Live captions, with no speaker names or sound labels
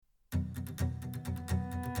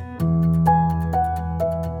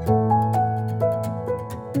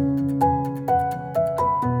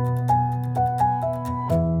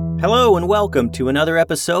and welcome to another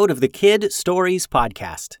episode of the Kid Stories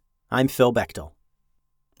Podcast. I'm Phil Bechtel.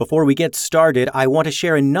 Before we get started, I want to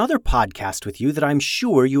share another podcast with you that I'm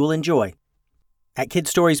sure you will enjoy. At Kid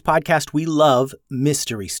Stories Podcast, we love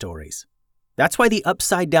mystery stories. That's why the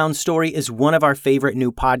Upside Down Story is one of our favorite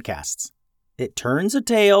new podcasts. It turns a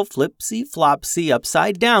tale flipsy-flopsy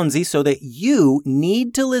upside-downsy so that you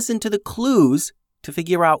need to listen to the clues to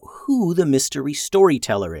figure out who the mystery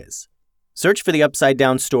storyteller is. Search for the Upside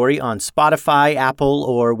Down Story on Spotify, Apple,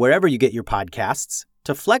 or wherever you get your podcasts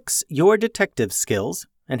to flex your detective skills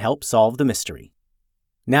and help solve the mystery.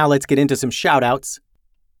 Now let's get into some shout-outs.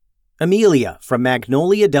 Amelia from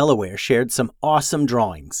Magnolia, Delaware shared some awesome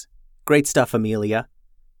drawings. Great stuff, Amelia.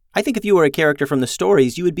 I think if you were a character from the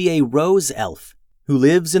stories, you would be a rose elf who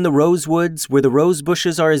lives in the rosewoods where the rose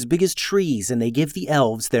bushes are as big as trees and they give the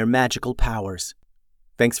elves their magical powers.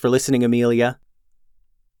 Thanks for listening, Amelia.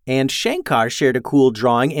 And Shankar shared a cool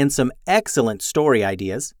drawing and some excellent story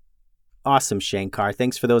ideas. Awesome, Shankar.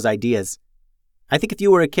 Thanks for those ideas. I think if you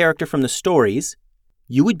were a character from the stories,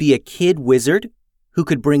 you would be a kid wizard who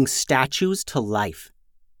could bring statues to life.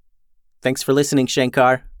 Thanks for listening,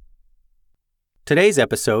 Shankar. Today's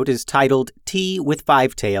episode is titled Tea with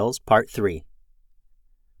Fivetails, Part 3.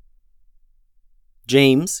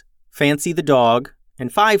 James, Fancy the dog, and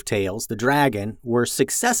Fivetails, the dragon, were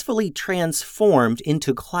successfully transformed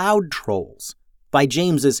into cloud trolls by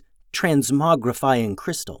James's transmogrifying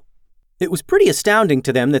crystal. It was pretty astounding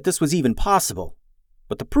to them that this was even possible,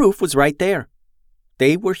 but the proof was right there.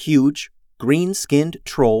 They were huge, green-skinned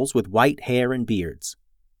trolls with white hair and beards.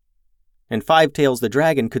 And Fivetails the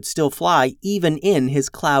dragon could still fly even in his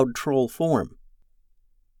cloud troll form.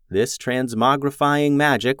 This transmogrifying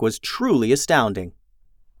magic was truly astounding.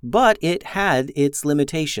 But it had its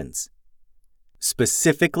limitations.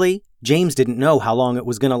 Specifically, James didn't know how long it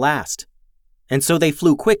was going to last, and so they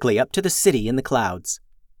flew quickly up to the city in the clouds.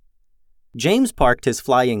 James parked his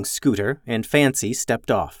flying scooter, and Fancy stepped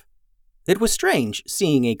off. It was strange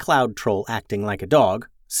seeing a cloud troll acting like a dog,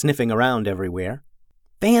 sniffing around everywhere.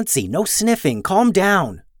 "Fancy, no sniffing, calm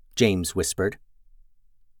down," James whispered.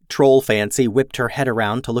 Troll Fancy whipped her head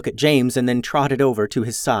around to look at James and then trotted over to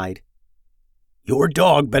his side. "Your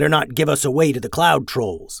dog better not give us away to the cloud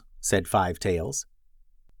trolls," said Fivetails.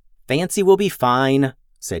 "Fancy will be fine,"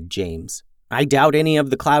 said James. "I doubt any of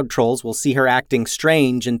the cloud trolls will see her acting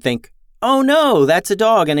strange and think, 'Oh no, that's a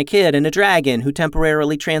dog and a kid and a dragon who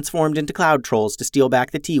temporarily transformed into cloud trolls to steal back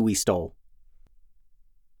the tea we stole.'"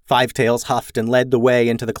 Fivetails huffed and led the way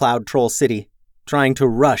into the cloud troll city, trying to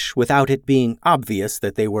rush without it being obvious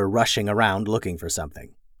that they were rushing around looking for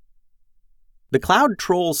something. The cloud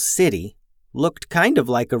troll city looked kind of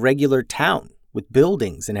like a regular town, with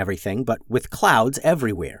buildings and everything, but with clouds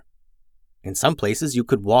everywhere. In some places, you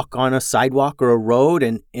could walk on a sidewalk or a road,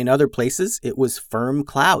 and in other places, it was firm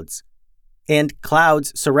clouds. And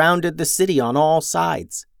clouds surrounded the city on all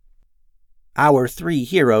sides. Our three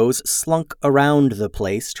heroes slunk around the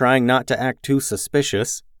place, trying not to act too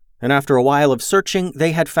suspicious, and after a while of searching,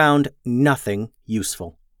 they had found nothing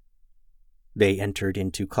useful. They entered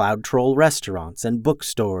into cloud troll restaurants and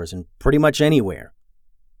bookstores and pretty much anywhere.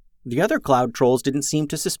 The other cloud trolls didn't seem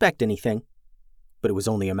to suspect anything, but it was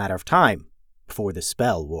only a matter of time before the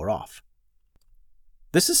spell wore off.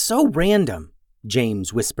 "This is so random,"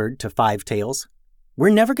 James whispered to Fivetails. "We're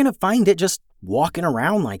never going to find it just walking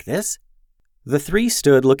around like this." The three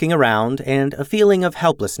stood looking around, and a feeling of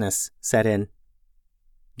helplessness set in.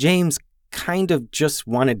 James kind of just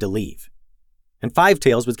wanted to leave. And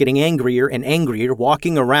Fivetails was getting angrier and angrier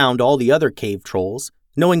walking around all the other cave trolls,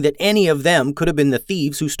 knowing that any of them could have been the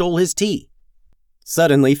thieves who stole his tea.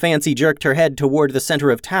 Suddenly, Fancy jerked her head toward the center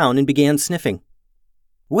of town and began sniffing.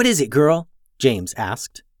 "What is it, girl?" James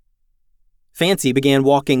asked. Fancy began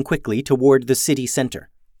walking quickly toward the city center,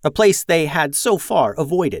 a place they had so far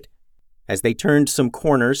avoided. As they turned some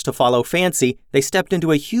corners to follow Fancy, they stepped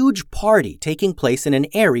into a huge party taking place in an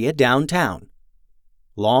area downtown.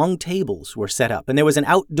 Long tables were set up, and there was an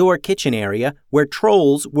outdoor kitchen area where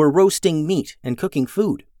trolls were roasting meat and cooking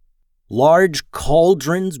food. Large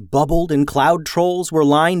cauldrons bubbled, and cloud trolls were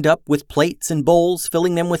lined up with plates and bowls,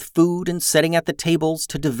 filling them with food and setting at the tables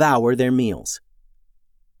to devour their meals.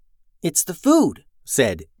 "It's the food,"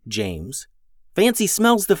 said James. "Fancy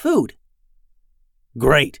smells the food."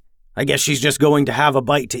 "Great. I guess she's just going to have a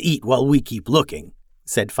bite to eat while we keep looking,"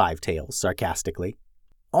 said Fivetails sarcastically.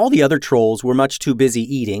 All the other trolls were much too busy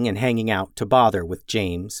eating and hanging out to bother with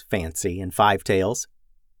James, Fancy, and Fivetails.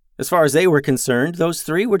 As far as they were concerned, those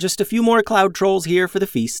three were just a few more cloud trolls here for the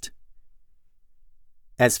feast.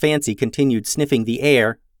 As Fancy continued sniffing the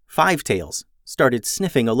air, Fivetails started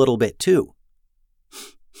sniffing a little bit too.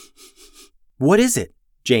 "What is it?"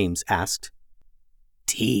 James asked.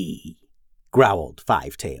 "Tea," growled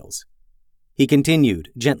Fivetails. He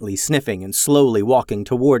continued, gently sniffing and slowly walking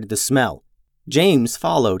toward the smell. James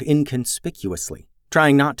followed inconspicuously,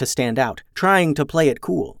 trying not to stand out, trying to play it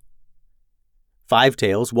cool.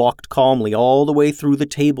 Fivetails walked calmly all the way through the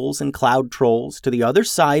tables and cloud trolls to the other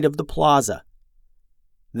side of the plaza.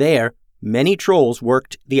 There, many trolls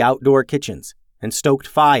worked the outdoor kitchens and stoked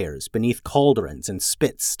fires beneath cauldrons and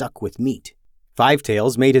spits stuck with meat.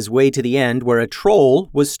 Fivetails made his way to the end where a troll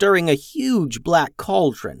was stirring a huge black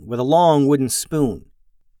cauldron with a long wooden spoon.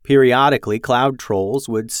 Periodically, cloud trolls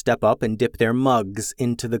would step up and dip their mugs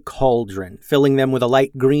into the cauldron, filling them with a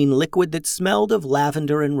light green liquid that smelled of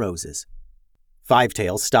lavender and roses.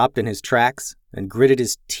 Fivetails stopped in his tracks and gritted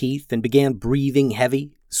his teeth and began breathing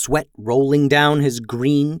heavy, sweat rolling down his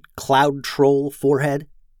green cloud troll forehead.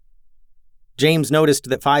 James noticed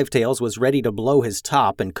that Fivetails was ready to blow his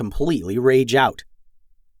top and completely rage out.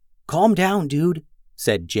 "Calm down, dude,"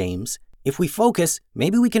 said James. "If we focus,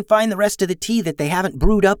 maybe we can find the rest of the tea that they haven't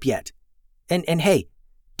brewed up yet. And hey,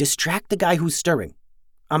 distract the guy who's stirring.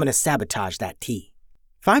 I'm going to sabotage that tea."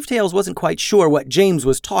 Fivetails wasn't quite sure what James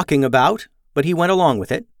was talking about, but he went along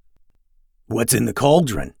with it. "What's in the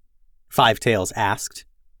cauldron?" Fivetails asked,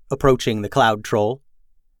 approaching the cloud troll.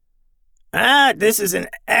 This is an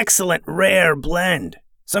excellent rare blend.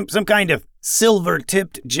 Some kind of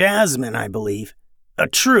silver-tipped jasmine, I believe. A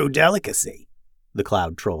true delicacy," the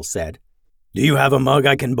cloud troll said. "Do you have a mug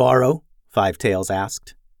I can borrow?" Fivetails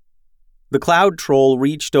asked. The cloud troll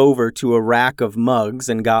reached over to a rack of mugs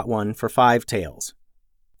and got one for Fivetails.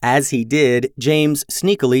 As he did, James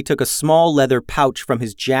sneakily took a small leather pouch from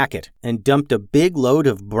his jacket and dumped a big load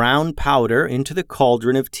of brown powder into the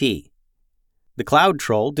cauldron of tea. The cloud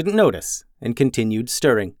troll didn't notice and continued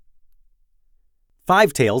stirring.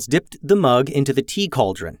 Fivetails dipped the mug into the tea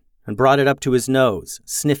cauldron and brought it up to his nose,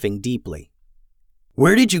 sniffing deeply.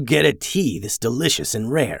 "Where did you get a tea this delicious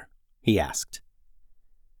and rare?" he asked.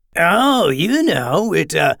 "Oh,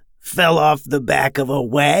 it fell off the back of a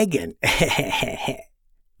wagon,"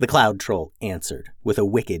 the cloud troll answered with a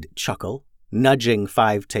wicked chuckle, nudging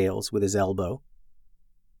Fivetails with his elbow.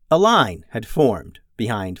 A line had formed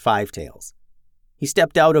behind Fivetails. He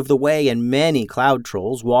stepped out of the way and many cloud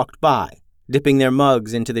trolls walked by, dipping their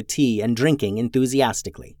mugs into the tea and drinking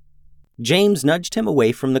enthusiastically. James nudged him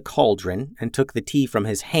away from the cauldron and took the tea from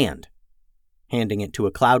his hand, handing it to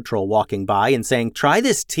a cloud troll walking by and saying, "Try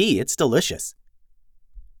this tea, it's delicious."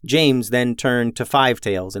 James then turned to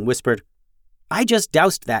Fivetails and whispered, "I just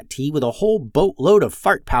doused that tea with a whole boatload of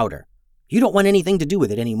fart powder. You don't want anything to do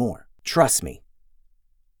with it anymore. Trust me."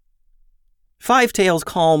 Fivetails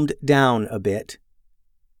calmed down a bit.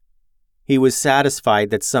 He was satisfied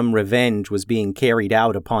that some revenge was being carried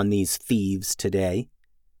out upon these thieves today.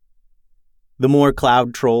 The more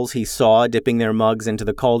cloud trolls he saw dipping their mugs into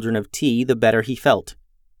the cauldron of tea, the better he felt.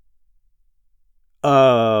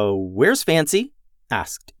 Where's Fancy?"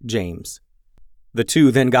 asked James. The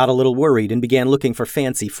two then got a little worried and began looking for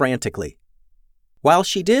Fancy frantically. While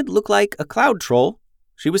she did look like a cloud troll,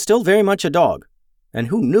 she was still very much a dog, and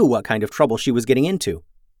who knew what kind of trouble she was getting into?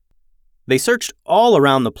 They searched all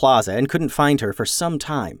around the plaza and couldn't find her for some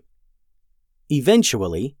time.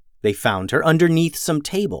 Eventually, they found her underneath some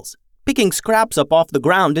tables, picking scraps up off the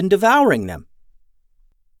ground and devouring them.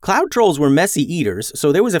 Cloud trolls were messy eaters,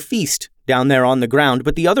 so there was a feast down there on the ground,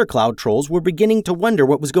 but the other cloud trolls were beginning to wonder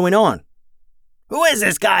what was going on. "Who is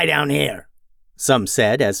this guy down here?" some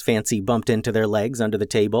said as Fancy bumped into their legs under the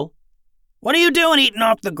table. "What are you doing eating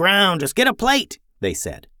off the ground? Just get a plate," they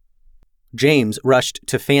said. James rushed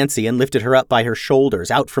to Fancy and lifted her up by her shoulders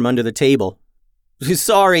out from under the table.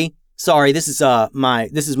 Sorry, this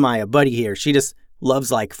is my buddy here. She just loves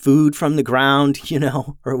like food from the ground,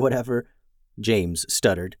 or whatever," James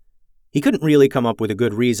stuttered. He couldn't really come up with a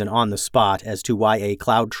good reason on the spot as to why a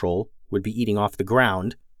cloud troll would be eating off the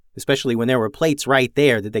ground, especially when there were plates right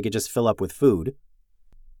there that they could just fill up with food.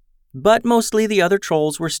 But mostly the other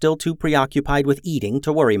trolls were still too preoccupied with eating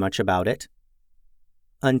to worry much about it.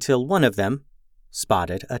 Until one of them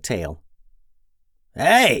spotted a tail.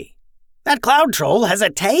 "Hey, that cloud troll has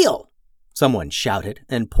a tail!" someone shouted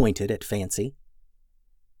and pointed at Fancy.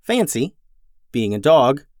 Fancy, being a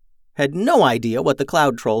dog, had no idea what the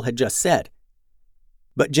cloud troll had just said.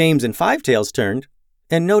 But James and Fivetails turned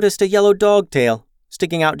and noticed a yellow dog tail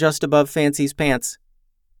sticking out just above Fancy's pants.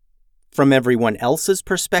 From everyone else's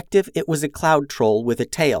perspective, it was a cloud troll with a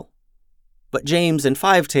tail. But James and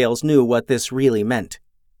Fivetails knew what this really meant.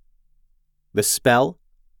 The spell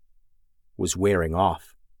was wearing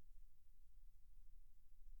off.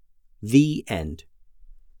 The end.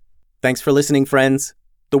 Thanks for listening, friends.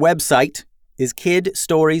 The website is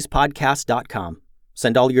kidstoriespodcast.com.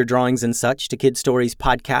 Send all your drawings and such to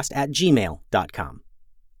kidstoriespodcast@gmail.com.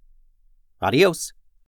 Adios.